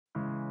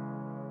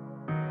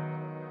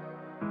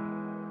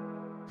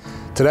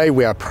Today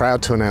we are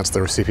proud to announce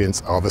the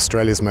recipients of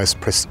Australia's most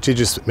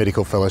prestigious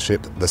medical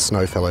fellowship, the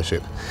Snow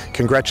Fellowship.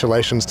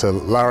 Congratulations to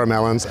Lara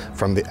Malins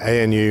from the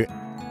ANU.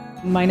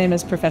 My name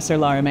is Professor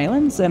Lara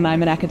Malins and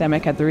I'm an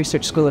academic at the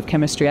Research School of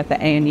Chemistry at the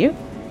ANU.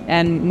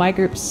 And my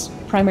group's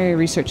primary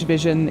research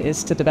vision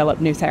is to develop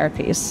new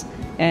therapies.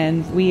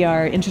 And we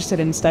are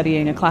interested in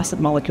studying a class of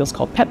molecules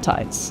called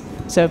peptides.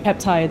 So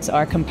peptides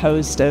are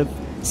composed of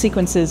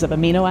sequences of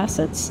amino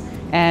acids,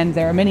 and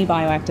there are many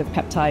bioactive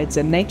peptides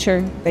in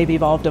nature. They've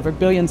evolved over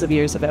billions of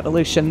years of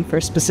evolution for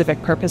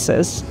specific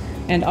purposes.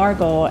 And our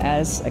goal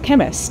as a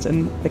chemist,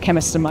 and the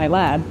chemist in my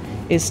lab,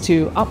 is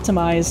to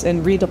optimize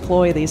and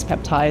redeploy these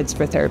peptides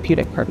for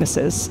therapeutic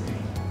purposes.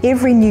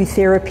 Every new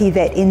therapy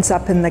that ends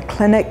up in the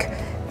clinic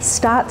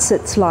starts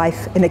its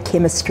life in a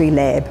chemistry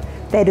lab.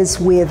 That is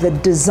where the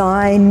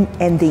design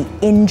and the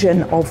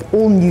engine of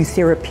all new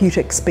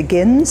therapeutics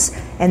begins,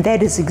 and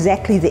that is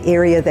exactly the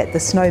area that the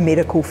Snow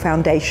Medical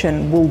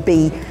Foundation will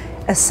be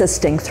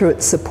assisting through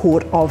its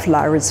support of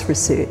Lara's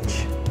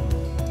research.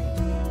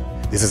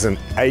 This is an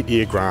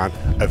 8-year grant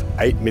of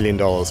 $8 million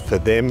for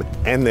them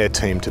and their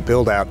team to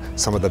build out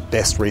some of the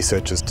best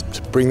researchers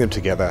to bring them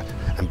together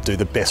and do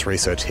the best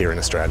research here in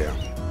Australia.